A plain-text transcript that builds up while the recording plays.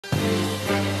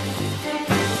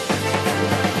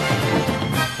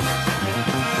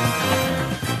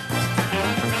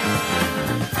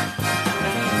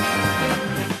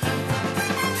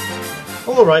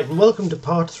Alright, and welcome to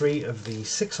part 3 of the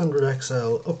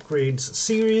 600XL upgrades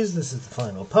series. This is the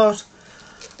final part,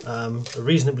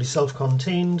 reasonably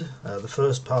self-contained. The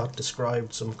first part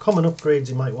described some common upgrades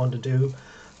you might want to do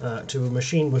to a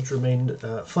machine which remained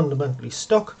fundamentally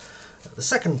stock. The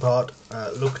second part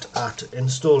looked at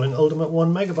installing Ultimate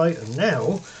 1MB, and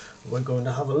now we're going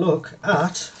to have a look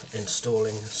at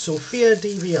installing Sophia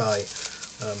DVI.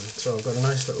 So I've got a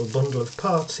nice little bundle of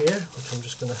parts here, which I'm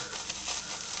just going to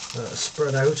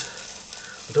spread out.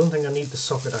 I don't think I need the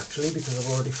socket actually, because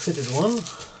I've already fitted one.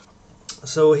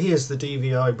 So here's the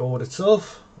DVI board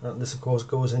itself. This of course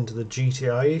goes into the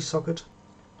GTIA socket.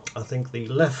 I think the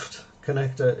left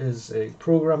connector is a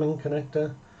programming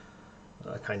connector,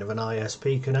 kind of an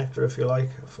ISP connector if you like,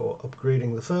 for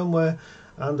upgrading the firmware,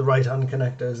 and the right hand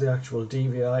connector is the actual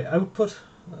DVI output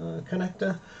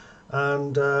connector.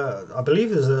 And I believe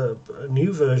there's a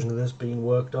new version of this being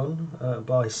worked on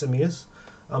by Simius.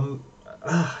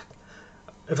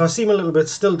 If I seem a little bit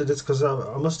stilted, it's because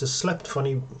I must have slept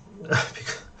funny,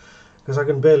 because I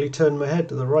can barely turn my head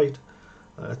to the right.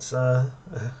 It's a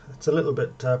little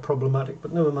bit problematic,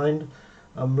 but never mind.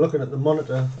 I'm looking at the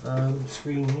monitor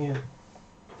screen here.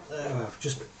 I've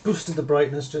just boosted the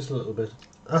brightness just a little bit.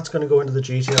 That's going to go into the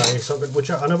GTIA socket,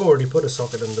 and I've already put a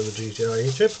socket under the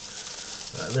GTIA chip.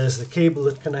 There's the cable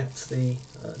that connects the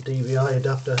DVI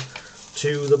adapter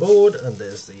to the board, and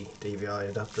there's the DVI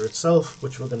adapter itself,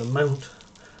 which we're going to mount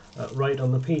right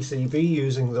on the PCB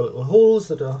using the little holes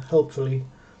that are helpfully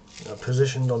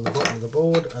positioned on the bottom of the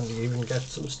board, and you even get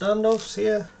some standoffs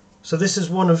here. So this is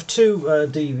one of two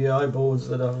DVI boards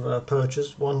that I've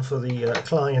purchased, one for the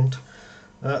client.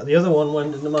 The other one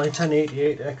went into my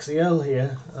 1088XL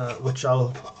here, which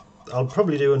I'll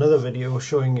probably do another video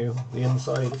showing you the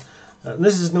inside.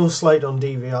 This is no slight on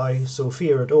DVI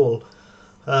Sophia at all.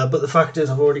 But the fact is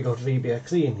I've already got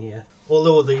VBXE in here.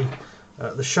 Although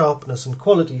the sharpness and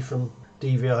quality from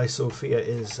DVI Sophia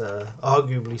is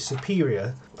arguably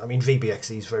superior. I mean,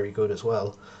 VBXE is very good as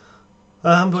well.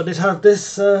 But it had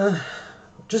this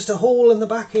just a hole in the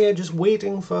back here, just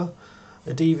waiting for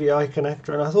a DVI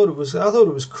connector, and I thought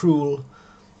it was cruel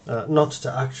not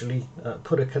to actually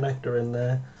put a connector in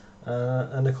there.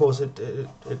 And of course it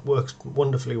works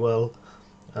wonderfully well.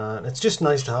 It's just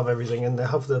nice to have everything in there,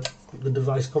 have the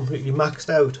device completely maxed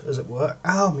out, as it were.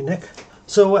 Ow, my neck.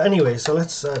 So anyway, so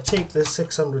let's take this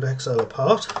 600XL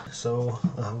apart. So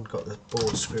I've got the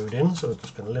board screwed in, so it's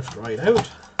just going to lift right out,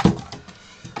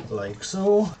 like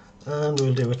so. And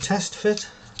we'll do a test fit,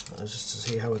 just to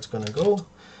see how it's going to go.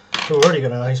 So we've already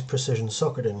got a nice precision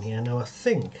socket in here. Now I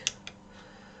think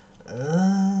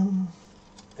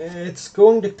it's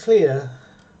going to clear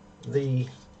the...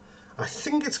 I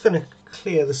think it's going to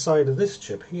clear the side of this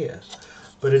chip here,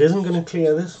 but it isn't going to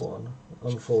clear this one,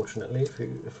 unfortunately.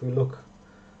 If we look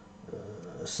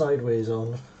sideways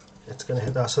on, it's going to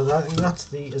hit that. So I think that's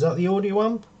the... Is that the audio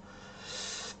amp?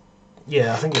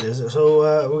 Yeah, I think it is. So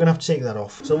we're going to have to take that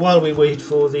off. So while we wait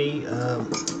for the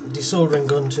desoldering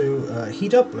gun to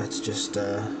heat up, let's just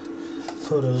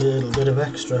put a little bit of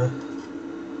extra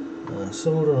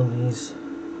solder on these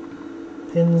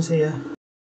pins here.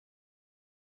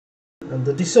 And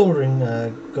the desoldering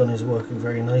gun is working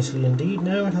very nicely indeed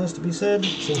now, it has to be said,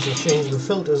 since I've changed the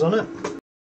filters on it.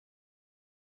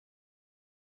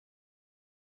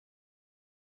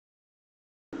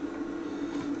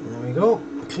 There we go,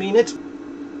 clean it.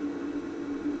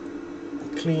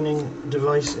 Cleaning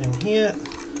device in here.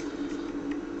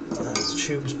 The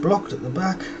tube's blocked at the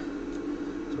back,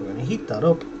 so we're going to heat that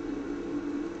up.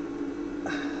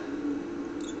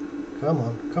 Come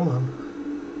on, come on.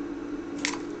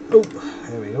 Oh,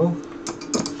 there we go.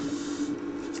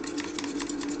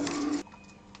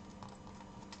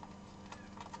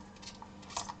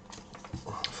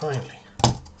 Finally.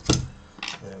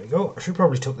 There we go. I should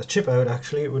probably took the chip out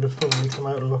actually. It would have probably come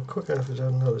out a lot quicker if it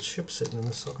hadn't had the chip sitting in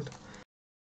the socket.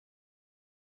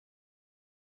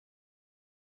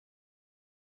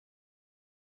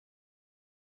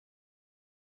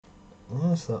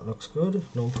 Yes, that looks good,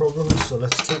 no problem. So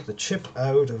let's take the chip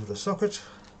out of the socket.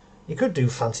 You could do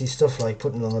fancy stuff like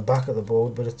putting it on the back of the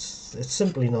board, but it's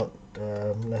simply not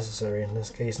necessary in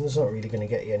this case, and it's not really going to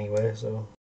get you anywhere. So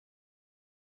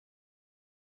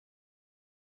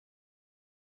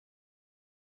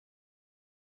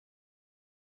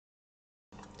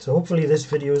hopefully this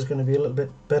video is going to be a little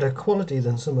bit better quality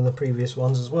than some of the previous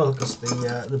ones as well, because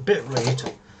the bit rate,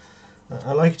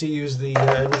 I like to use the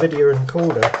NVIDIA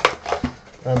encoder.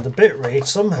 And the bit rate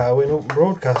somehow in Open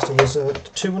Broadcaster was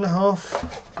 2.5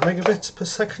 megabits per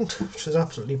second, which is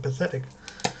absolutely pathetic.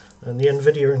 And the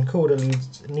NVIDIA encoder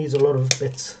needs a lot of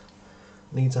bits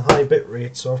needs a high bit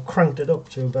rate, so I've cranked it up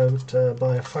to about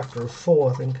by a factor of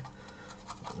 4, I think.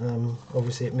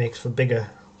 Obviously it makes for bigger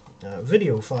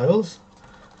video files,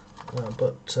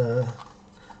 but the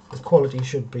quality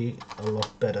should be a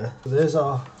lot better. So there's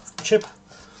our chip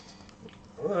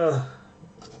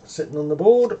sitting on the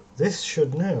board. This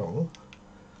should now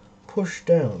push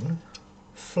down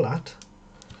flat,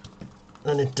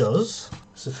 and it does.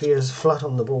 Sophia's flat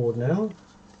on the board now.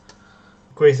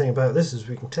 Great thing about this is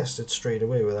we can test it straight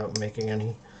away without making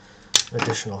any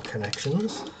additional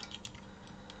connections.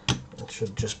 It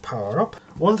should just power up.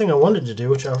 One thing I wanted to do,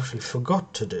 which I actually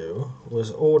forgot to do,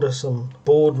 was order some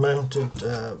board mounted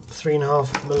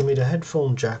 3.5mm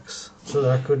headphone jacks so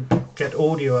that I could get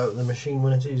audio out of the machine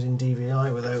when it's using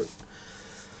DVI without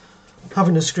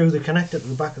having to screw the connector to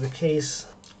the back of the case.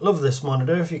 Love this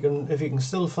monitor if you can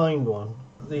still find one.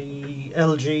 The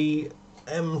LG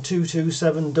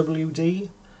M227WD.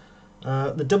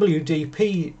 The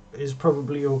WDP is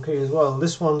probably okay as well.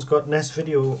 This one's got an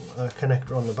S-Video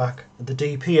connector on the back. The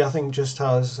DP I think just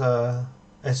has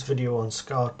S-Video on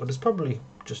SCART, but it's probably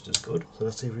just as good. So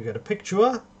let's see if we get a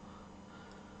picture.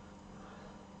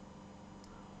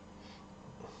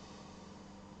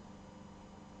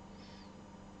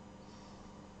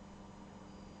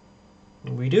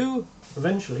 We do.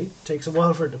 Eventually. It takes a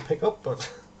while for it to pick up, but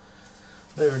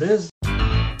there it is.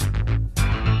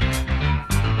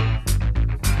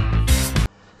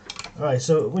 Alright,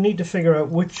 so we need to figure out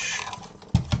which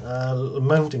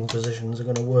mounting positions are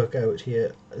going to work out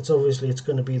here. It's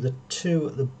going to be the two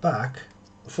at the back,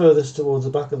 furthest towards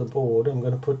the back of the board. I'm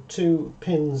going to put 2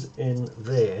 pins in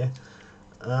there,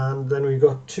 and then we've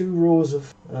got 2 rows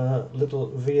of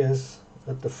little vias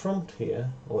at the front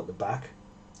here, or at the back.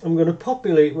 I'm going to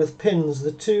populate with pins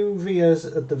the 2 vias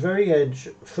at the very edge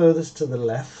furthest to the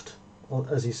left,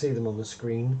 as you see them on the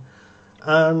screen,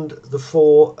 and the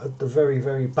 4 at the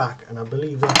very back, and I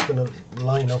believe that's going to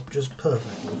line up just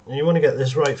perfectly. And you want to get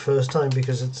this right first time,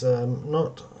 because it's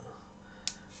not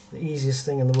the easiest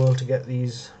thing in the world to get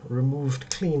these removed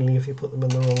cleanly if you put them in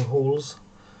the wrong holes,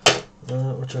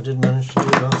 which I did manage to do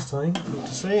last time, good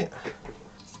to say.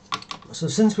 So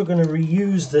since we're going to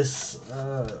reuse this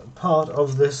part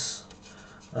of this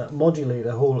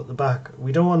modulator hole at the back,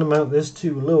 we don't want to mount this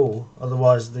too low,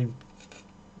 otherwise the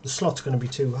slot's going to be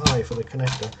too high for the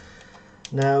connector.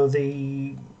 Now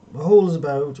the hole is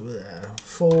about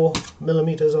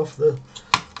 4mm off the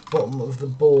bottom of the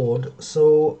board,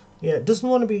 so yeah, it doesn't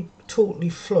want to be totally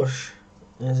flush,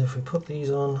 as if we put these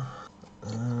on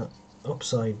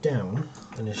upside down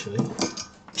initially,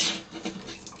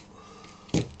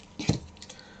 and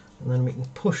then we can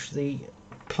push the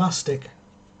plastic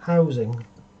housing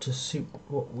to suit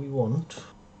what we want.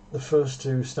 The first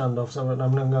 2 standoffs,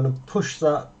 I'm going to push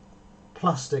that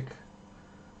plastic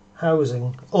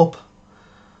housing up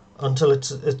until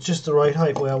it's just the right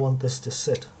height where I want this to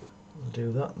sit. We'll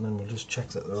do that, and then we'll just check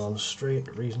that they're on straight,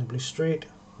 reasonably straight.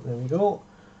 There we go.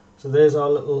 So there's our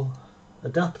little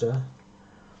adapter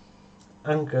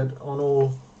anchored on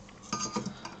all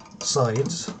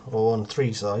sides, or on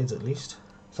 3 sides at least.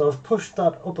 So I've pushed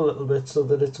that up a little bit so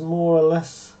that it's more or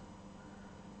less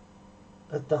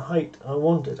at the height I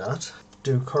want it at.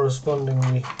 Do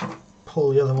correspondingly pull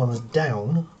the other ones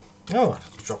down. Oh, it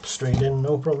drops straight in,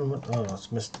 no problem. Oh,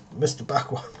 it's missed the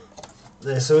back one.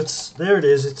 There, so there it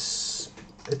is. It's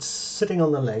sitting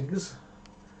on the legs,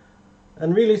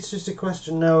 and really it's just a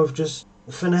question now of just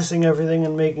finessing everything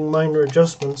and making minor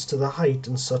adjustments to the height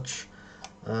and such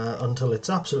until it's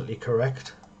absolutely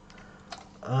correct,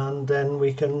 and then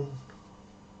we can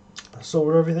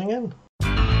solder everything in.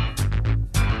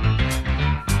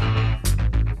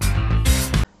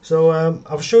 So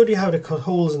I've showed you how to cut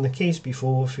holes in the case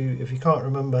before. If you can't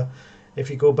remember, if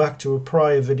you go back to a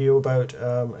prior video about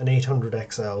an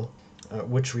 800XL,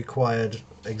 which required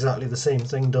exactly the same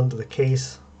thing done to the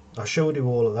case, I showed you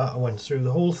all of that. I went through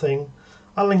the whole thing.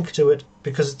 I'll link to it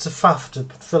because it's a faff to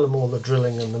film all the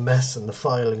drilling and the mess and the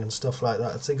filing and stuff like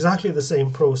that. It's exactly the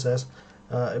same process.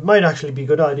 It might actually be a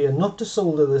good idea not to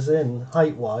solder this in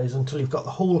height-wise until you've got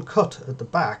the hole cut at the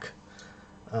back.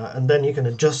 And then you can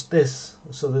adjust this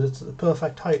so that it's the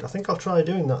perfect height. I think I'll try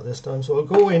doing that this time. So I'll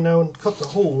go away now and cut the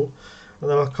hole, and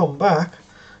then I'll come back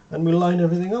and we'll line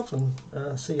everything up and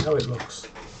see how it looks.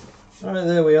 Alright,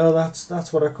 there we are.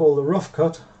 That's what I call the rough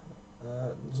cut.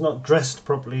 It's not dressed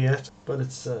properly yet, but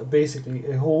it's basically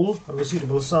a hole of a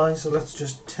suitable size. So let's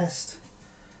just test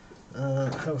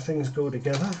how things go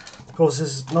together. Of course,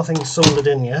 there's nothing soldered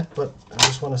in yet, but I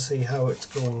just want to see how it's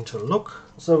going to look.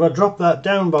 So if I drop that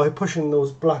down by pushing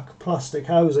those black plastic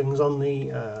housings on the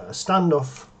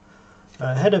standoff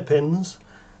header pins,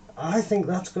 I think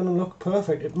that's going to look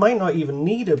perfect. It might not even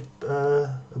need a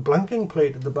blanking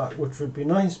plate at the back, which would be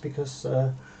nice because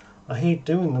I hate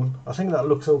doing them. I think that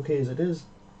looks okay as it is.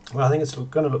 Well, I think it's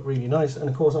going to look really nice, and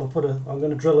of course I'm going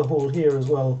to drill a hole here as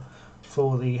well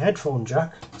for the headphone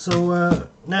jack. So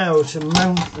now to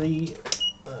mount the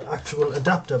actual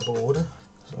adapter board.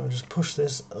 So I'll just push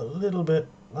this a little bit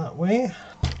that way.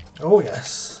 Oh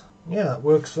yes, yeah, that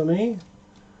works for me.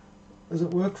 Does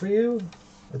it work for you?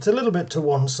 It's a little bit to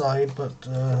one side, but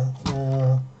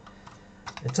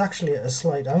it's actually at a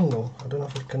slight angle. I don't know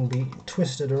if it can be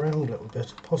twisted around a little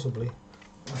bit, possibly.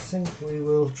 I think we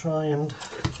will try and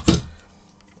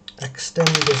extend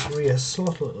this rear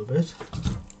slot a little bit,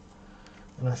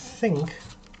 and I think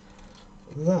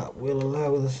that will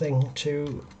allow the thing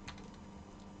to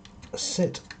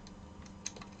sit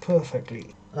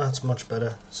perfectly. That's much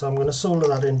better. So I'm going to solder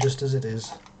that in just as it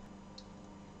is.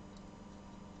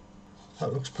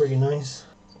 That looks pretty nice.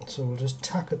 So we'll just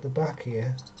tack at the back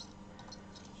here,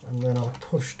 and then I'll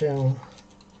push down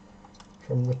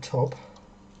from the top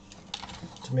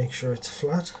to make sure it's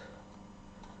flat.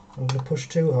 I'm going to push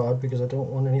too hard because I don't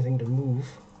want anything to move.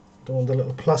 I don't want the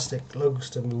little plastic lugs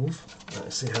to move.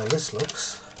 Let's see how this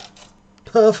looks.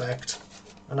 Perfect!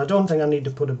 And I don't think I need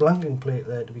to put a blanking plate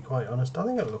there, to be quite honest. I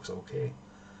think it looks okay.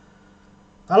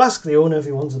 I'll ask the owner if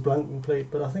he wants a blanking plate,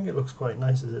 but I think it looks quite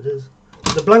nice as it is.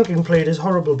 The blanking plate is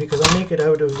horrible because I make it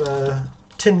out of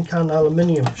tin can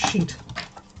aluminium sheet.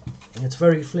 And it's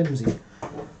very flimsy.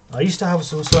 I used to have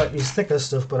some slightly thicker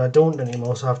stuff, but I don't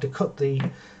anymore, so I have to cut the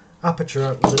aperture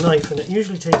out with a knife, and it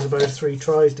usually takes about 3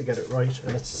 tries to get it right,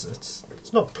 and it's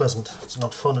not pleasant. It's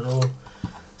not fun at all.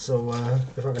 So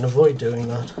if I can avoid doing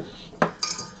that,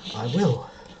 I will.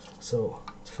 So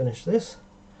let's finish this.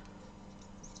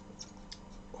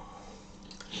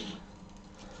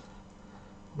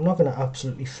 I'm not going to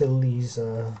absolutely fill these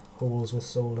holes with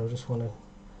solder. I just want to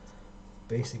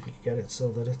basically get it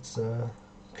so that it's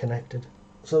connected.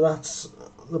 So that's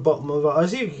the bottom of it. I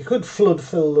see you could flood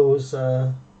fill those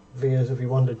vias if you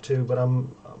wanted to, but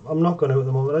I'm not going to at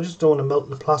the moment. I just don't want to melt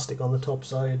the plastic on the top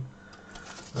side.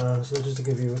 So just to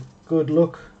give you a good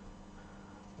look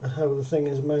at how the thing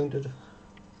is mounted,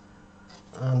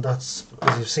 and that's,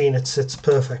 as you've seen, it sits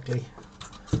perfectly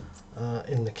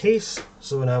in the case.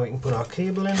 So now we can put our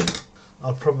cable in.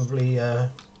 I'll probably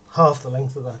half the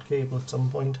length of that cable at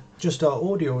some point. Just our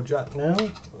audio jack now,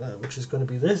 which is going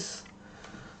to be this.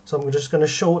 So I'm just going to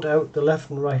short out the left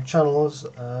and right channels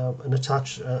and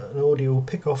attach an audio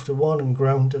pick-off to one and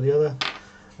ground to the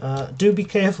other. Do be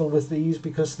careful with these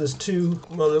because there's two,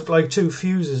 well, they look like 2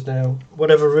 fuses now.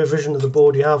 Whatever revision of the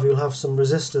board you have, you'll have some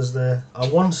resistors there. I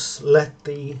once let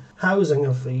the housing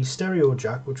of the stereo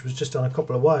jack, which was just on a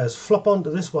couple of wires, flop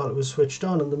onto this while it was switched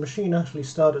on, and the machine actually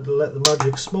started to let the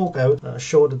magic smoke out. I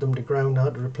shorted them to ground. I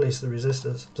had to replace the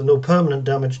resistors. So no permanent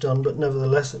damage done, but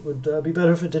nevertheless it would be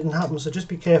better if it didn't happen. So just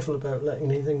be careful about letting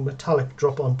anything metallic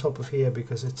drop on top of here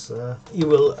because it's you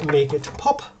will make it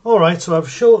pop. Alright, so I've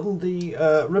shortened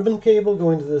the ribbon cable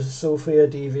going to the Sophia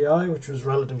DVI, which was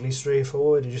relatively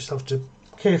straightforward. You just have to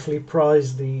carefully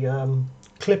prise the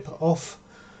clip off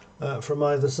from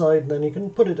either side, and then you can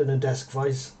put it in a desk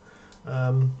vise.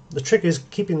 The trick is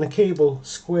keeping the cable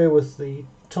square with the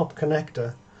top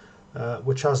connector,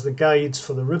 which has the guides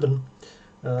for the ribbon.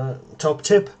 Top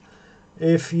tip: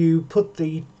 if you put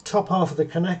the top half of the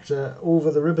connector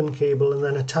over the ribbon cable and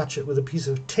then attach it with a piece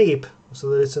of tape so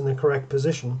that it's in the correct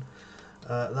position,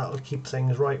 that'll keep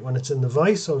things right when it's in the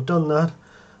vise. So I've done that.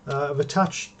 I've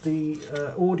attached the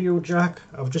audio jack.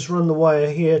 I've just run the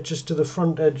wire here just to the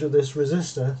front edge of this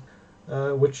resistor,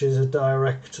 which is a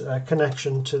direct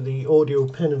connection to the audio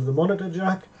pin of the monitor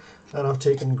jack, and I've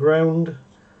taken ground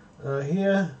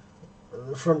here at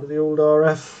the front of the old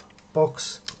RF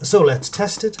box. So let's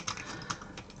test it,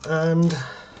 and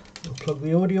I'll plug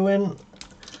the audio in,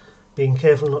 being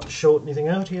careful not to short anything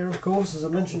out here, of course, as I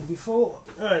mentioned before.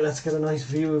 Alright, let's get a nice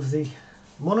view of the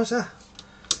monitor.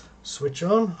 Switch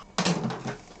on.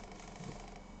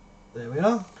 There we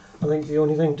are. I think the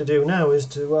only thing to do now is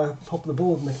to pop the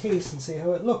board in the case and see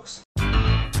how it looks.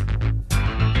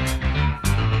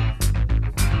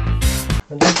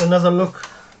 And just another look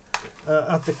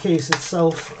at the case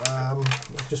itself.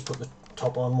 I've just put the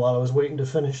top on while I was waiting to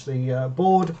finish the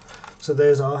board. So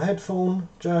there's our headphone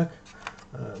jack.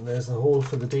 There's the hole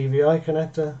for the DVI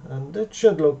connector, and it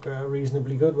should look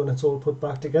reasonably good when it's all put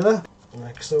back together.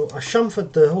 So I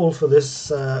chamfered the hole for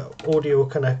this audio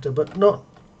connector, but not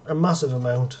a massive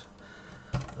amount,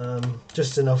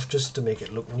 just enough just to make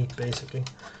it look neat basically.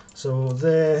 So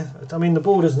there, I mean the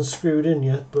board isn't screwed in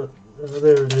yet, but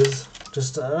there it is.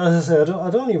 Just as I say, I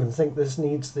don't even think this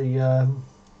needs the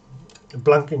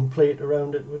blanking plate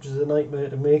around it, which is a nightmare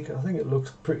to make. I think it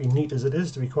looks pretty neat as it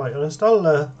is, to be quite honest.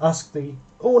 I'll ask the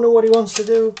owner what he wants to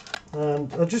do.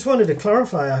 And I just wanted to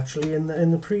clarify, actually, in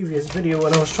the previous video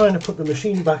when I was trying to put the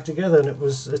machine back together, and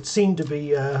it seemed to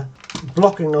be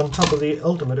blocking on top of the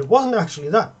Ultimate. It wasn't actually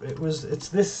that. It's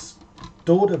this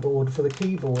daughter board for the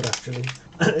keyboard, actually.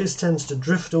 This tends to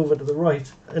drift over to the right,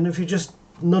 and if you just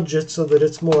nudge it so that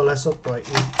it's more or less upright,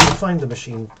 you'll find the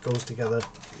machine goes together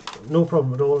no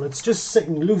problem at all. And it's just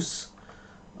sitting loose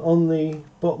on the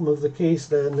bottom of the case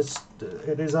there, and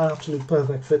it is an absolute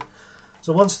perfect fit.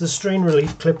 So once the strain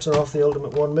relief clips are off the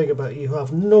Ultimate 1MB, you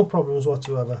have no problems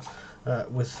whatsoever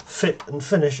with fit and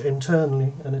finish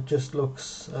internally, and it just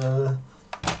looks,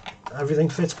 everything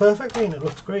fits perfectly and it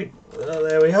looks great.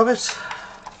 There we have it.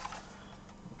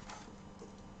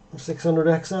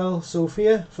 600XL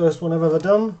Sophia, first one I've ever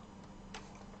done.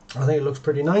 I think it looks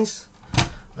pretty nice.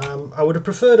 I would have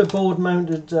preferred a board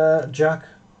mounted jack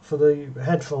for the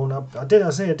headphone. I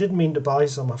did mean to buy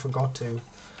some, I forgot to.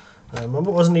 I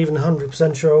wasn't even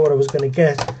 100% sure what I was going to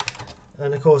get,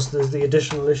 and of course there's the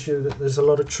additional issue that there's a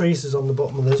lot of traces on the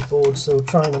bottom of this board, so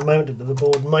trying to mount it to the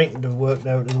board mightn't have worked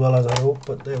out as well as I hoped,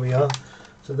 but there we are.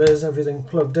 So there's everything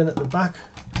plugged in at the back.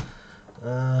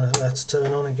 Let's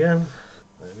turn on again.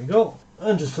 There we go.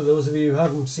 And just for those of you who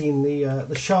haven't seen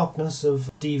the sharpness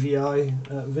of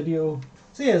DVI video,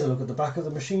 so here's a look at the back of the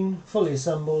machine, fully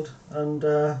assembled, and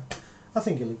I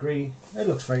think you'll agree, it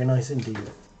looks very nice indeed.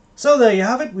 So there you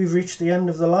have it, we've reached the end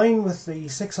of the line with the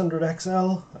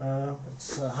 600XL.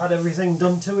 It's had everything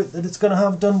done to it that it's going to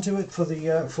have done to it for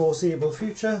the foreseeable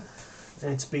future.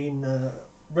 It's been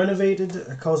renovated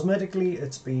cosmetically,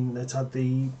 it's had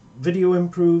the video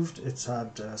improved, it's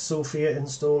had Sophia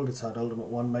installed, it's had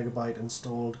Ultimate 1MB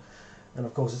installed, and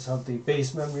of course it's had the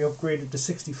base memory upgraded to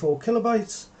 64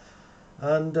 kilobytes.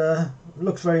 And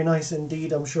looks very nice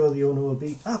indeed. I'm sure the owner will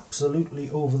be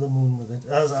absolutely over the moon with it,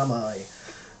 as am I.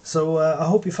 So I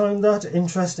hope you found that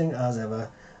interesting as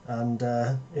ever, and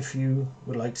if you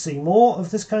would like to see more of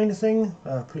this kind of thing,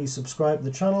 please subscribe to the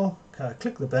channel,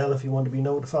 click the bell if you want to be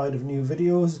notified of new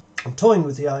videos. I'm toying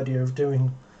with the idea of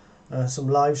doing some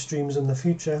live streams in the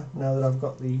future, now that I've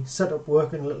got the setup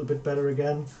working a little bit better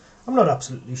again. I'm not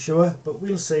absolutely sure, but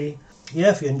we'll see.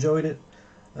 Yeah, if you enjoyed it,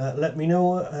 let me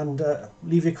know and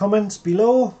leave your comments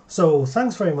below. So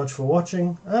thanks very much for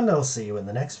watching, and I'll see you in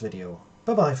the next video.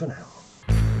 Bye bye for now.